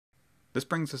This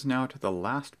brings us now to the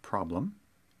last problem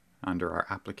under our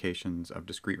applications of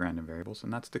discrete random variables,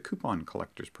 and that's the coupon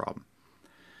collectors problem.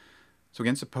 So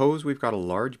again, suppose we've got a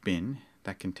large bin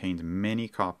that contains many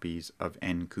copies of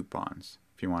n coupons.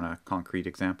 If you want a concrete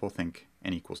example, think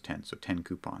n equals 10, so 10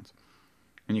 coupons.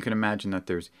 And you can imagine that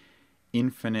there's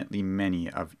infinitely many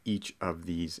of each of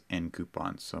these n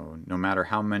coupons. So no matter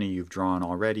how many you've drawn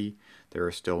already, there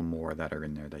are still more that are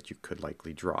in there that you could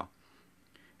likely draw.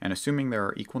 And assuming there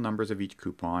are equal numbers of each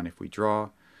coupon, if we draw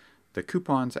the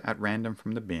coupons at random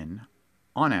from the bin,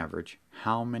 on average,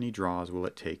 how many draws will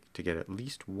it take to get at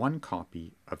least one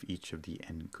copy of each of the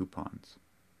n coupons?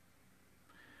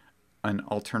 An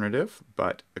alternative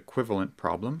but equivalent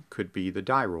problem could be the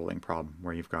die rolling problem,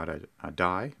 where you've got a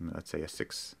die, let's say a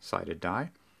 6-sided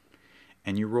die,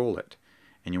 and you roll it.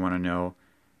 And you want to know,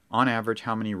 on average,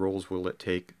 how many rolls will it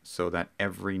take so that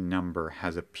every number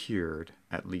has appeared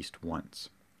at least once?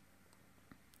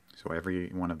 So every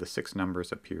one of the 6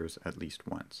 numbers appears at least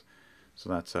once. So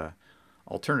that's a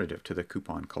alternative to the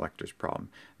coupon collectors problem.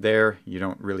 There, you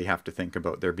don't really have to think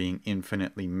about there being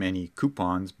infinitely many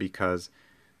coupons, because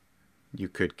you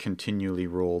could continually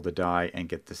roll the die and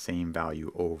get the same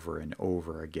value over and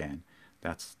over again.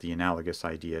 That's the analogous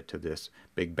idea to this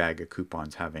big bag of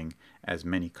coupons having as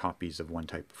many copies of one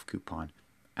type of coupon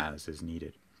as is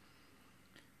needed.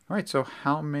 Alright, so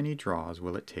how many draws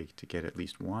will it take to get at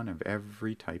least one of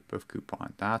every type of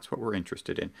coupon? That's what we're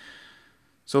interested in.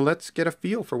 So let's get a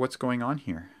feel for what's going on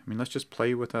here. I mean, let's just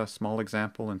play with a small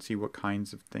example and see what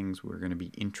kinds of things we're going to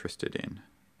be interested in.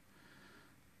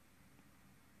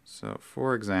 So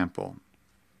for example,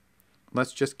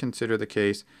 let's just consider the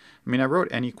case. I mean, I wrote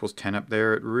n equals 10 up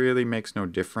there. It really makes no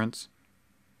difference.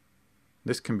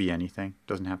 This can be anything. It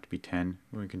doesn't have to be 10.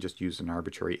 We can just use an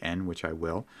arbitrary n, which I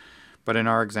will. But in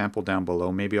our example down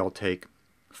below, maybe I'll take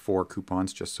 4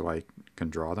 coupons just so I can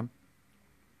draw them.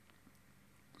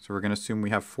 So we're going to assume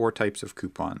we have 4 types of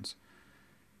coupons.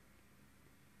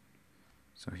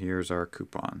 So here's our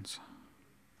coupons.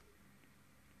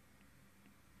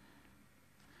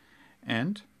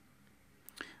 And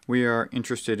we are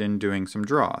interested in doing some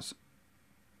draws.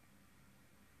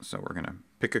 So we're going to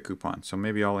pick a coupon. So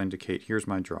maybe I'll indicate, here's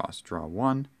my draws. Draw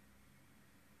 1,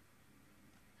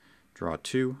 draw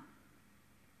 2,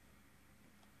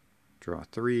 draw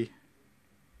 3,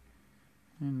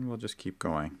 and we'll just keep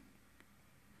going.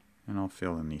 And I'll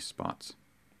fill in these spots.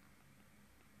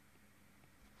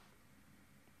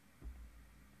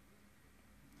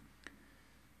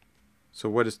 So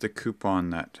what is the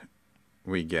coupon that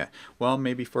we get? Well,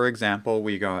 maybe for example,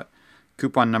 we got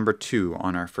coupon number 2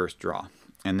 on our first draw.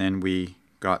 And then we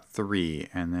got 3,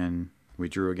 and then we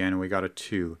drew again and we got a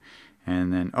 2.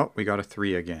 And then, oh, we got a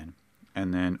 3 again.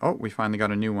 And then, oh, we finally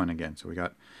got a new one again. So we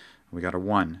got a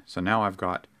 1. So now I've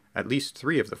got at least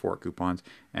 3 of the 4 coupons.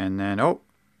 And then, oh,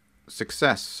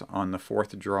 success on the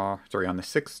 4th draw, sorry, on the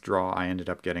 6th draw, I ended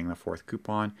up getting the 4th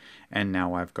coupon, and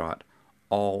now I've got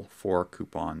all 4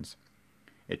 coupons.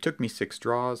 It took me 6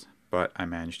 draws, but I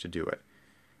managed to do it.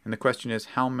 And the question is,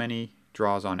 how many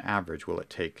draws on average will it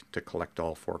take to collect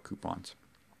all 4 coupons?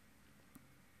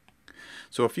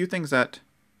 So a few things that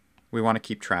we want to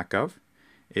keep track of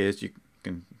is,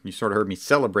 you sort of heard me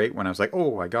celebrate when I was like,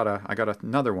 oh, I got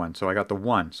another one, so I got the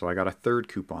 1, so I got a 3rd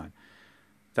coupon.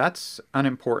 That's an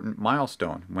important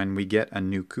milestone when we get a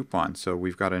new coupon. So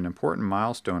we've got an important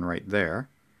milestone right there.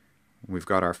 We've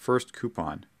got our first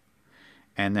coupon.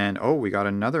 And then, oh, we got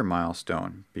another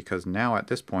milestone, because now at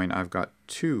this point I've got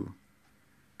 2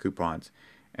 coupons.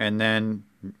 And then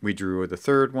we drew the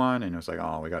 3rd one, and it was like,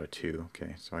 oh, we got a 2.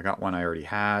 Okay, so I got one I already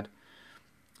had.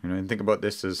 And think about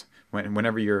this as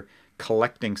whenever you're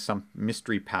collecting some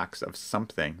mystery packs of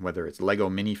something, whether it's Lego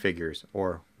minifigures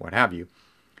or what have you,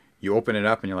 you open it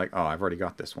up and you're like, oh, I've already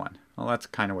got this one. Well, that's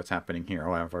kind of what's happening here.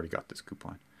 Oh, I've already got this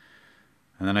coupon.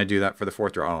 And then I do that for the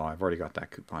 4th draw. Oh, I've already got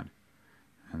that coupon.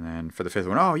 And then for the 5th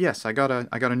one, oh yes, I got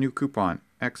a new coupon.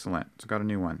 Excellent. So got a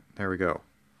new one. There we go.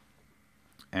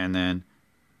 And then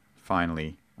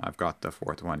finally, I've got the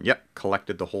 4th one. Yep,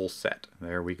 collected the whole set.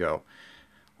 There we go.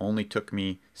 Only took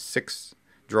me 6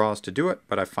 draws to do it,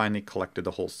 but I finally collected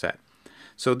the whole set.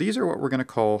 So these are what we're going to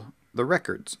call the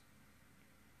records.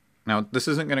 Now, this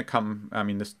isn't going to come, I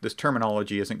mean, this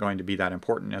terminology isn't going to be that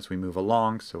important as we move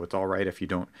along, so it's all right if you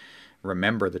don't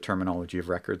remember the terminology of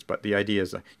records, but the idea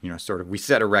is, sort of, we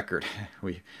set a record.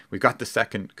 We got the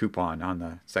 2nd coupon on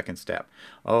the 2nd step.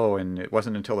 Oh, and it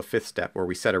wasn't until the 5th step where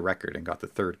we set a record and got the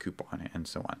 3rd coupon, and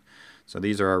so on. So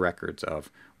these are our records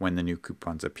of when the new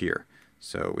coupons appear.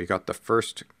 So we got the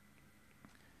first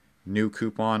new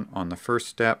coupon on the 1st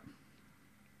step.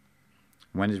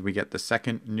 When did we get the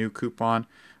 2nd new coupon?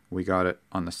 We got it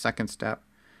on the second step.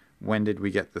 When did we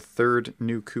get the third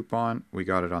new coupon? We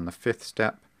got it on the fifth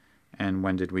step. And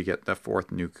when did we get the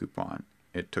fourth new coupon?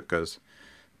 It took us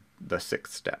the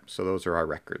sixth step. So those are our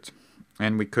records.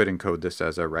 And we could encode this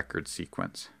as a record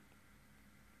sequence.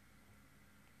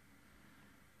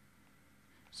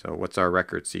 So what's our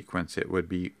record sequence? It would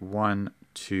be 1,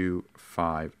 2,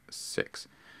 5, 6.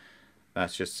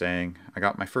 That's just saying I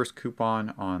got my first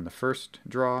coupon on the first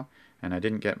draw, and I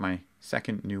didn't get my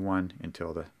second new one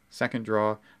until the second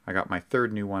draw. I got my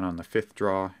third new one on the fifth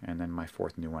draw, and then my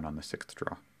fourth new one on the sixth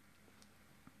draw.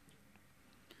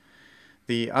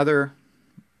 The other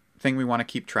thing we want to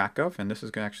keep track of, and this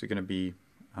is actually going to be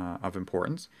of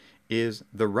importance, is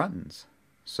the runs.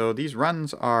 So these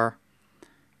runs are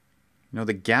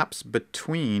the gaps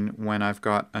between when I've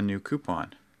got a new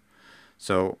coupon.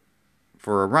 So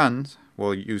for a runs,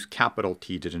 we'll use capital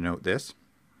T to denote this.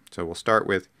 So we'll start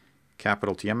with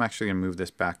capital T. I'm actually going to move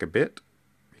this back a bit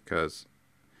because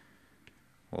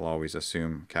we'll always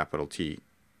assume capital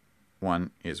T1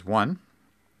 is 1.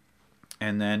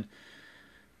 And then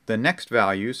the next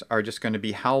values are just going to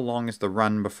be how long is the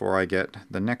run before I get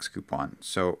the next coupon.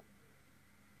 So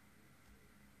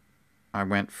I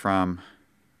went from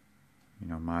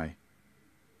my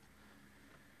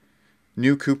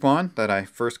new coupon that I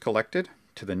first collected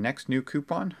to the next new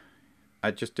coupon.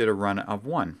 I just did a run of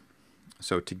 1.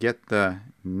 So to get the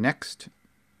next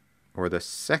or the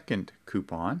second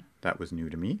coupon that was new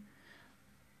to me,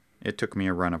 it took me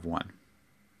a run of 1.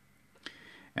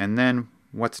 And then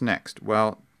what's next?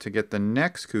 Well, to get the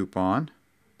next coupon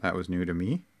that was new to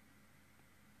me,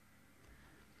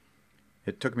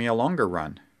 it took me a longer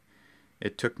run.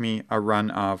 It took me a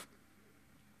run of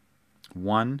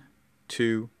 1,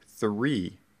 2,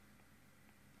 3.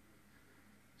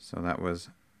 So that was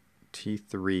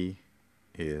T3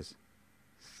 is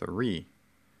 3.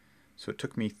 So it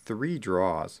took me 3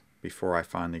 draws before I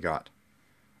finally got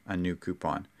a new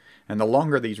coupon. And the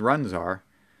longer these runs are,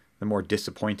 the more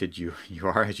disappointed you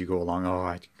are as you go along. Oh,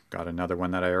 I got another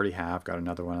one that I already have, got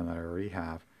another one that I already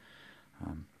have.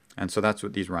 And so that's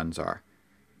what these runs are.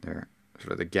 They're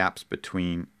sort of the gaps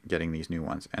between getting these new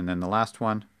ones. And then the last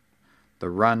one, the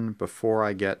run before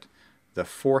I get the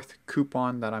fourth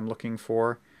coupon that I'm looking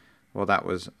for, well, that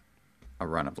was a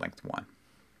run of length 1.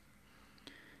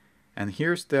 And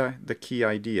here's the key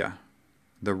idea.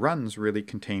 The runs really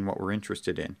contain what we're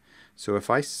interested in. So if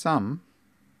I sum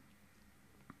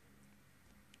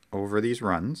over these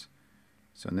runs,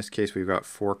 so in this case we've got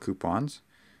 4 coupons,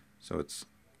 so it's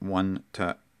 1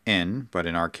 to n, but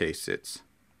in our case it's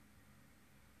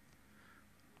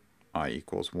I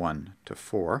equals 1 to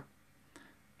 4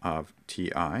 of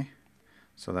ti.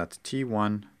 So that's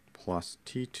t1 plus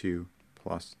t2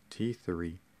 plus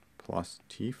t3 plus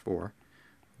t4.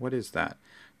 What is that?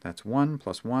 That's 1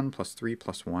 plus 1 plus 3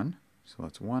 plus 1. So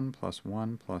that's 1 plus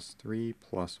 1 plus 3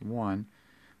 plus 1,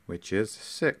 which is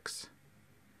 6.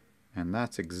 And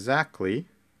that's exactly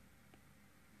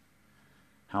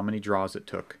how many draws it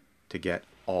took to get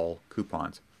all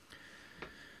coupons.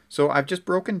 So I've just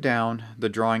broken down the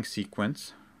drawing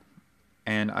sequence,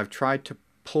 and I've tried to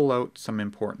pull out some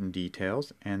important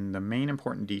details, and the main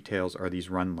important details are these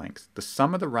run lengths. The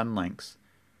sum of the run lengths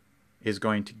is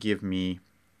going to give me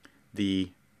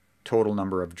the total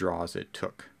number of draws it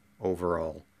took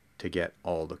overall to get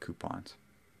all the coupons.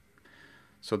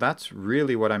 So that's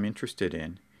really what I'm interested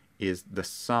in, is the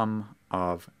sum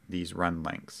of these run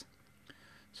lengths.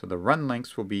 So the run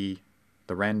lengths will be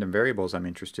the random variables I'm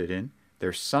interested in.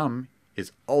 Their sum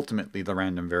is ultimately the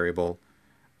random variable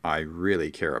I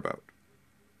really care about.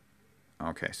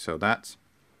 Okay, so that's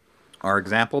our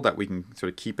example that we can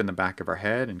sort of keep in the back of our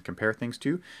head and compare things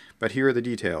to. But here are the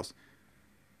details.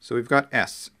 So we've got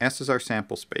S. S is our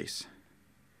sample space.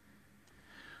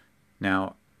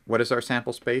 Now, what is our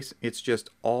sample space? It's just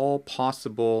all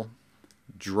possible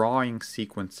drawing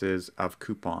sequences of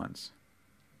coupons.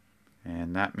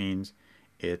 And that means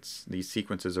these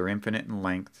sequences are infinite in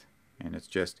length, and it's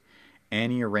just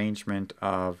any arrangement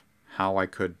of how I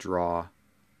could draw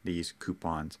these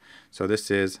coupons. So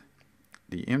this is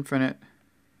a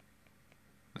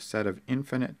set of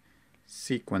infinite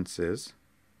sequences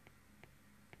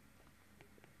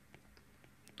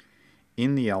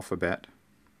in the alphabet,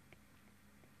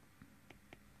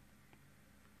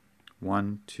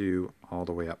 1, 2, all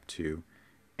the way up to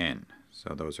n.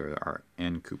 So those are our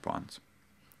n coupons.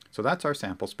 So that's our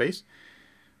sample space.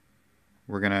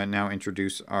 We're going to now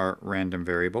introduce our random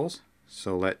variables.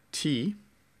 So let t,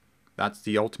 that's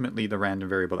ultimately the random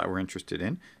variable that we're interested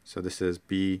in. So this is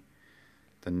be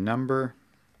the number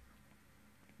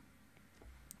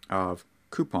of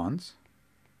coupons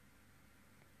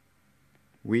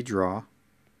we draw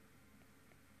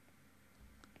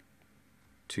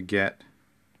to get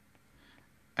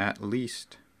at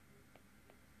least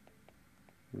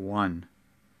one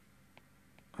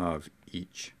of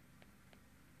each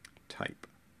type.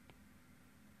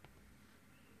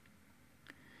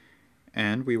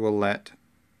 And we will let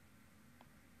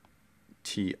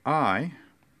Ti, now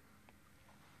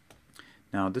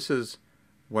this is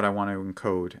what I want to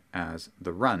encode as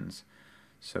the runs.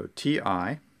 So Ti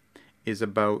is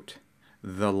about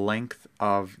the length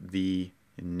of the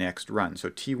next run. So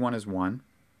T1 is 1.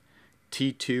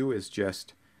 T2 is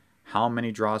just how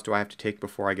many draws do I have to take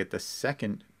before I get the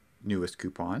second newest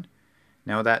coupon.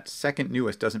 Now that second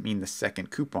newest doesn't mean the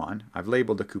second coupon. I've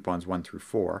labeled the coupons 1 through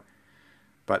 4.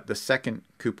 But the second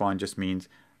coupon just means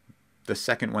the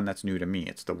second one that's new to me.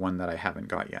 It's the one that I haven't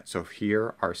got yet. So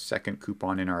here, our second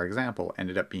coupon in our example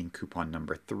ended up being coupon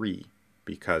number 3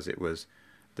 because it was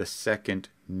the second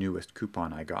newest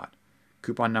coupon I got.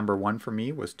 Coupon number 1 for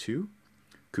me was 2.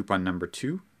 Coupon number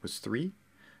 2 was 3.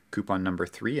 Coupon number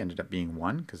 3 ended up being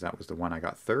 1 because that was the one I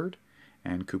got third.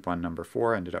 And coupon number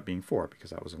 4 ended up being 4 because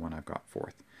that was the one I got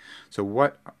fourth. So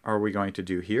what are we going to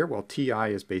do here? Well, Ti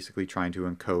is basically trying to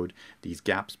encode these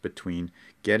gaps between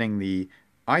getting the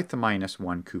ith minus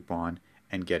 1 coupon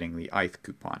and getting the ith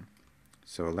coupon.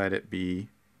 So let it be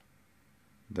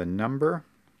the number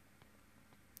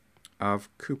of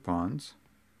coupons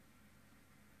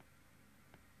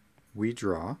we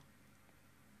draw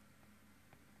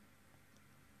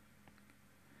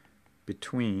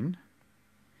between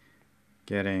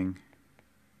getting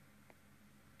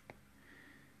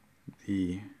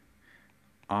the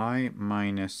I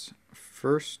minus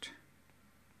first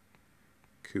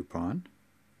coupon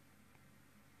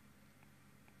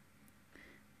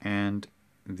and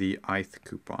the ith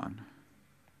coupon.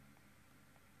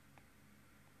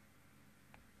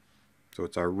 So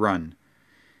it's our run.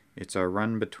 It's our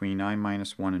run between I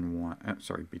minus 1 and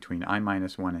 1, between I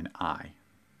minus 1 and I.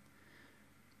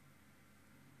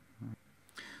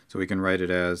 So we can write it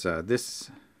as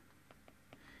this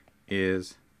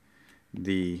is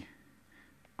the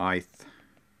ith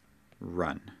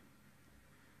run,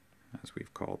 as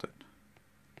we've called it.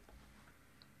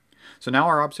 So now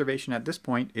our observation at this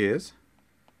point is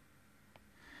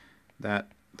that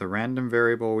the random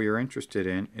variable we are interested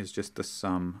in is just the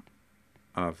sum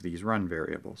of these run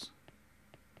variables.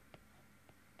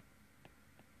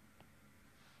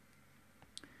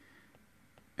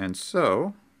 And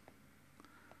so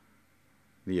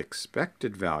the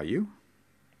expected value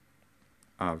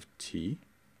of t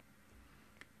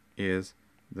is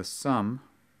the sum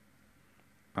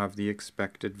of the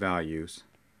expected values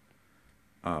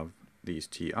of these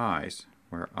ti's,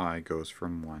 where I goes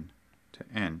from 1 to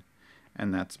n,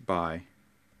 and that's by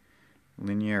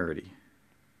linearity.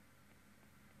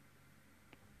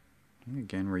 And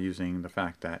again, we're using the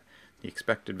fact that the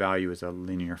expected value is a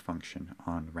linear function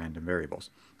on random variables.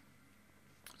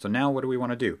 So now what do we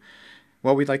want to do?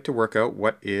 Well, we'd like to work out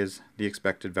what is the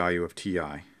expected value of Ti.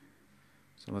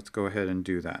 So let's go ahead and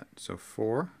do that. So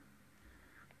for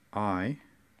I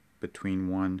between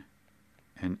 1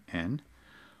 and n,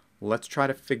 let's try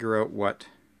to figure out what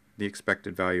the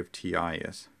expected value of Ti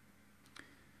is.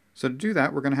 So to do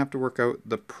that, we're going to have to work out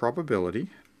the probability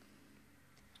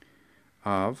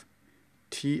of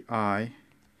Ti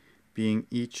being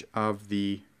each of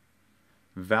the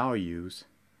values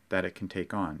that it can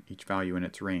take on, each value in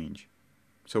its range.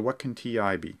 So what can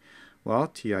Ti be? Well,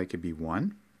 Ti could be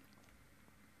 1.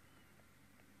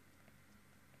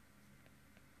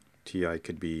 Ti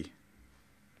could be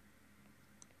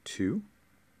 2,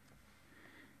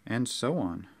 and so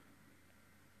on.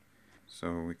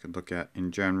 So we could look at,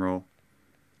 in general,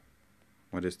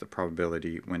 what is the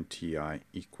probability when Ti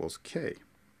equals k.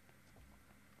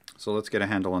 So let's get a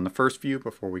handle on the first view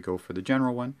before we go for the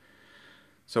general one.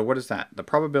 So what is that? The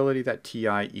probability that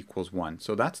Ti equals 1.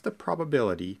 So that's the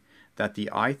probability that the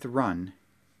ith run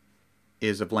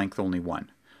is of length only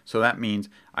 1. So that means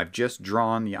I've just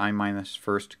drawn the I minus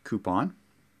first coupon.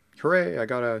 Hooray, I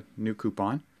got a new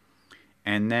coupon.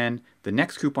 And then the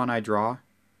next coupon I draw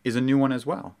is a new one as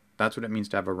well. That's what it means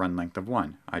to have a run length of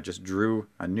 1. I just drew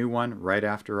a new one right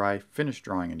after I finished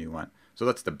drawing a new one. So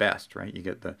that's the best, right? You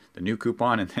get the new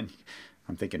coupon, and then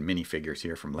I'm thinking minifigures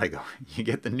here from Lego. You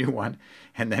get the new one,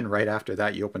 and then right after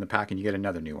that you open the pack and you get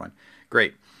another new one.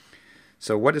 Great.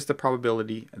 So what is the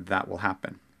probability that will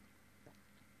happen?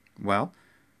 Well,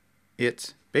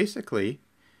 it's basically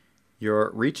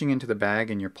you're reaching into the bag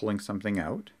and you're pulling something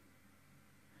out.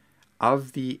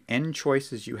 Of the n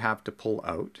choices you have to pull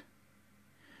out,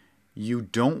 you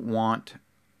don't want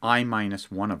I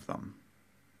minus one of them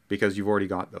because you've already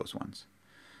got those ones.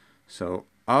 So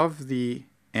of the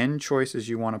n choices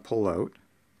you want to pull out,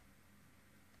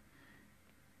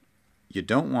 you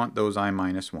don't want those I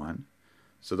minus 1.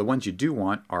 So the ones you do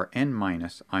want are n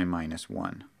minus I minus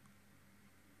 1.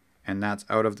 And that's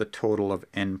out of the total of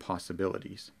n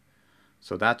possibilities.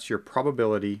 So that's your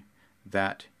probability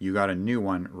that you got a new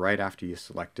one right after you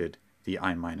selected the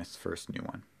I minus first new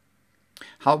one.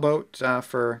 How about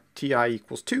for ti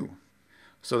equals 2?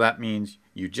 So that means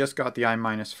you just got the I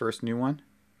minus first new one,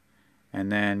 and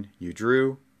then you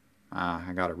drew,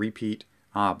 I got a repeat,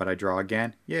 but I draw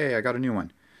again, yay, I got a new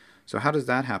one. So how does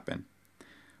that happen?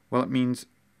 Well, it means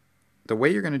the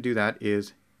way you're going to do that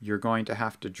is you're going to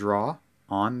have to draw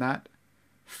on that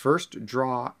first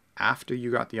draw after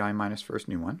you got the I minus first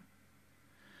new one.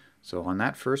 So on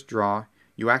that first draw,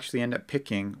 you actually end up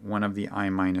picking one of the I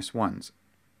minus 1s.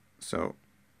 So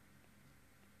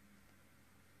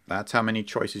that's how many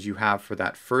choices you have for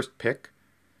that first pick.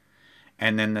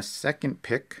 And then the second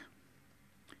pick,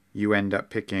 you end up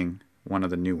picking one of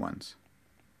the new ones.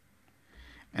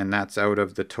 And that's out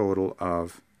of the total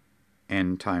of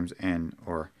n times n,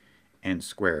 or n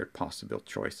squared possible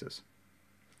choices.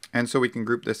 And so we can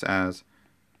group this as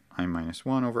I minus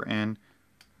 1 over n.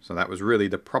 So that was really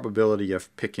the probability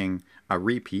of picking a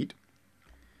repeat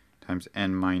times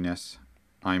n minus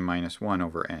I minus 1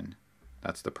 over n.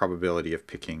 That's the probability of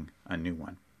picking a new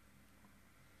one.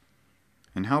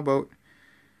 And how about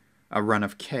a run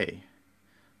of k?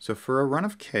 So for a run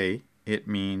of k, it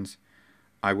means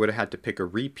I would have had to pick a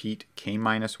repeat k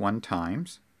minus 1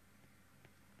 times.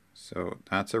 So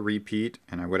that's a repeat,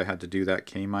 and I would have had to do that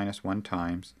k minus 1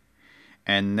 times.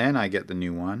 And then I get the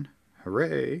new one.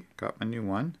 Hooray, got my new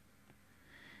one.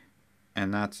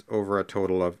 And that's over a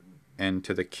total of n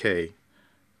to the k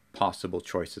possible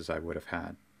choices I would have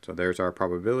had. So there's our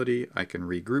probability. I can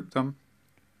regroup them.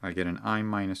 I get an I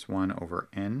minus 1 over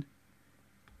n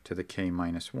to the k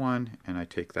minus 1, and I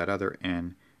take that other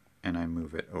n and I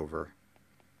move it over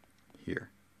here.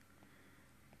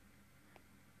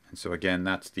 And so again,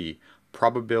 that's the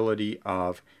probability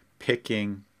of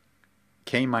picking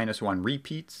k minus 1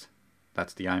 repeats.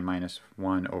 That's the I minus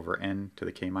 1 over n to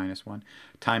the k minus 1,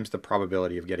 times the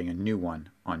probability of getting a new one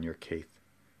on your kth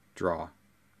draw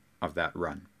of that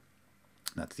run.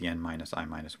 That's the n minus I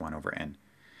minus 1 over n.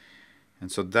 And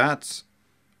so that's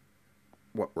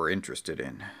what we're interested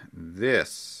in.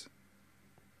 This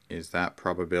is that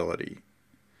probability.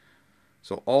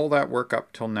 So all that work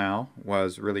up till now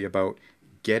was really about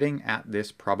getting at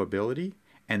this probability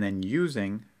and then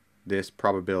using this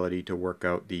probability to work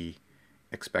out the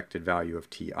expected value of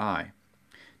ti.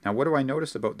 Now what do I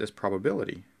notice about this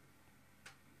probability?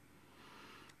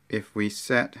 If we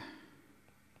set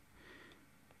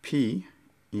p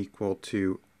equal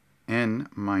to n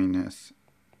minus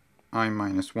I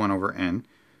minus 1 over n,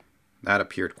 that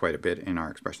appeared quite a bit in our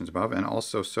expressions above, and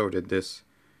also so did this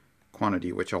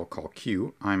quantity, which I'll call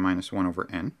q, I minus 1 over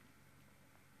n.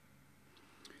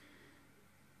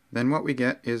 Then what we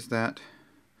get is that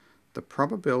the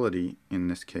probability in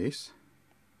this case,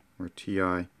 where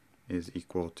ti is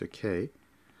equal to k,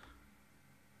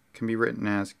 can be written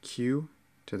as q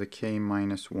to the k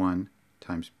minus 1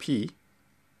 times p.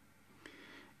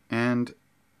 And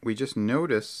we just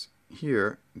notice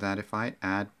here that if I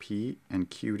add p and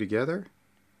q together,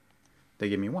 they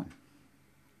give me 1.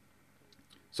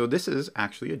 So this is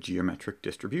actually a geometric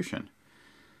distribution.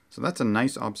 So that's a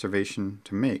nice observation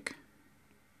to make.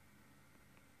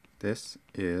 This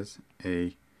is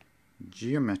a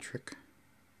geometric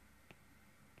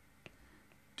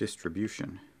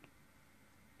distribution.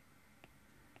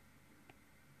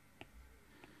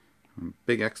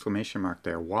 Big exclamation mark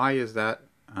there. Why is that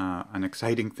an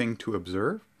exciting thing to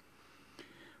observe?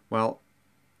 Well,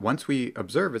 once we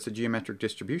observe it's a geometric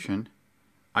distribution,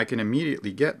 I can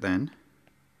immediately get then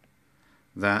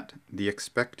that the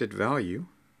expected value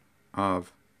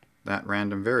of that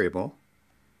random variable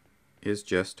is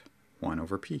just 1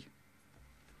 over p.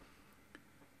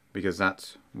 Because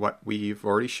that's what we've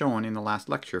already shown in the last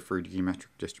lecture for a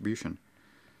geometric distribution.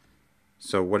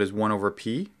 So what is 1 over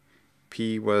p?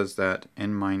 P was that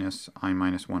n minus I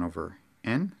minus 1 over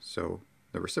n, so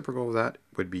the reciprocal of that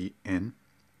would be n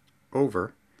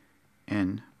over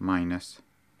n minus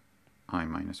I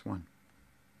minus 1.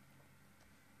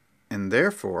 And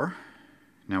therefore,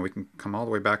 now we can come all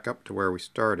the way back up to where we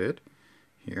started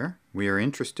here. We are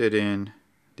interested in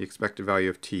the expected value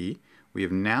of t. We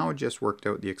have now just worked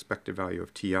out the expected value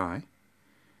of ti.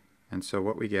 And so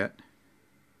what we get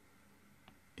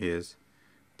is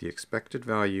the expected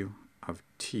value of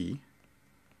t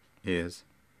is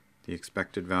the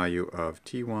expected value of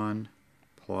t1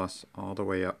 plus all the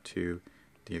way up to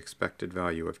the expected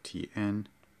value of tn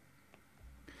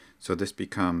So this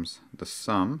becomes the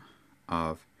sum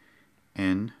of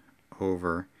n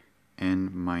over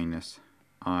n minus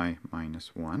I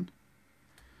minus 1.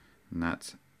 And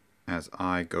that's as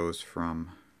I goes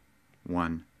from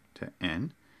 1 to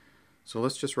n. So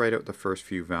let's just write out the first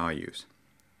few values.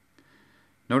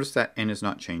 Notice that n is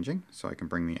not changing, so I can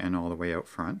bring the n all the way out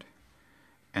front.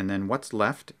 And then what's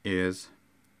left is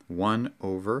 1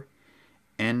 over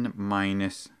n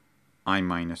minus I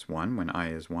minus 1 when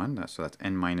I is 1. So that's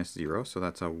n minus 0. So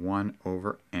that's a 1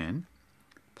 over n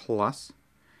plus,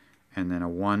 and then a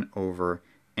 1 over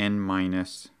n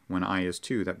minus, when I is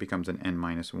 2, that becomes an n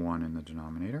minus 1 in the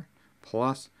denominator,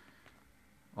 plus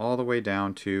all the way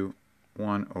down to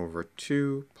 1 over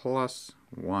 2 plus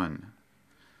 1.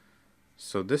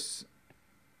 So this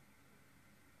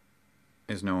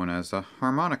is known as a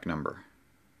harmonic number,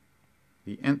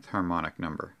 the nth harmonic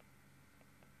number.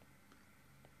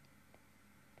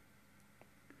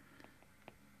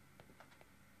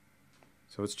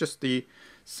 So it's just the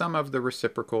sum of the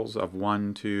reciprocals of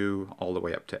 1, 2, all the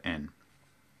way up to n.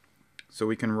 So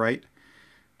we can write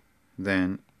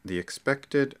then the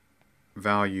expected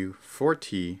value for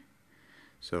t.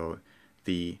 So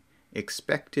the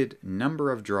expected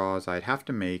number of draws I'd have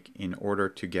to make in order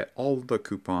to get all the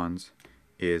coupons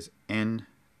is n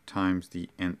times the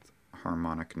nth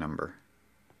harmonic number.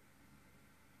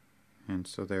 And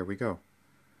so there we go.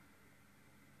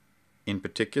 In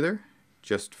particular,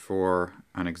 just for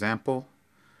an example,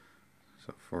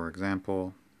 so for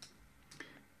example,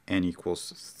 n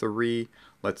equals 3.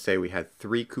 Let's say we had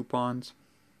 3 coupons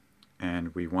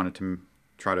and we wanted to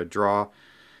try to draw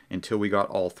until we got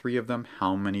all 3 of them.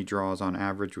 How many draws on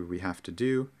average would we have to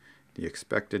do? The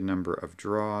expected number of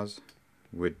draws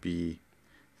would be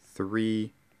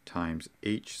 3 times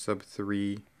h sub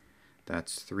 3.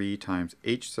 That's 3 times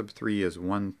h sub 3 is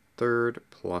 1/3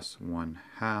 plus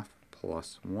 1/2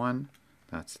 plus 1.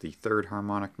 That's the third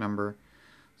harmonic number.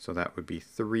 So that would be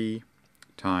 3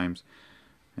 times,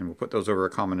 and we'll put those over a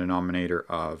common denominator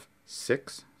of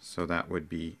 6. So that would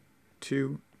be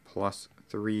 2 plus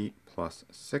 3 plus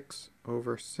 6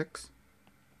 over 6.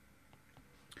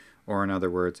 Or in other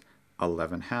words,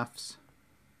 11/2,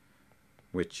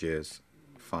 which is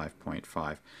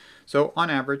 5.5. So on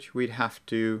average, we'd have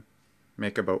to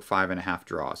make about 5.5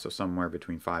 draws. So somewhere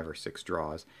between 5 or 6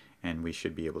 draws, and we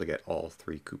should be able to get all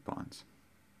 3 coupons.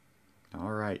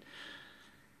 All right.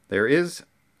 There is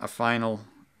a final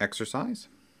exercise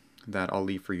that I'll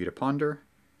leave for you to ponder.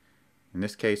 In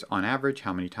this case, on average,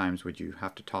 how many times would you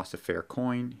have to toss a fair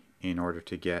coin in order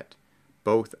to get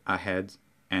both a heads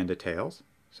and a tails?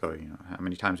 So, how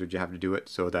many times would you have to do it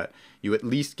so that you at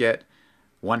least get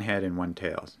 1 head and 1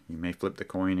 tails? You may flip the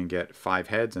coin and get 5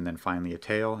 heads and then finally a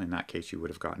tail. In that case, you would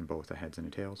have gotten both a heads and a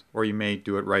tails. Or you may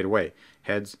do it right away.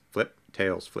 Heads, flip,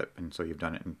 tails, flip. And so you've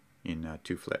done it in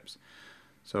 2 flips.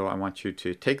 So I want you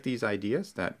to take these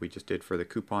ideas that we just did for the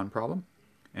coupon problem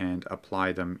and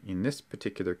apply them in this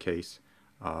particular case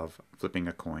of flipping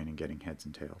a coin and getting heads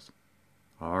and tails.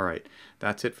 All right,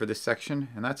 that's it for this section,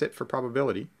 and that's it for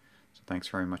probability. So thanks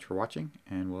very much for watching,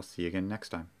 and we'll see you again next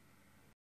time.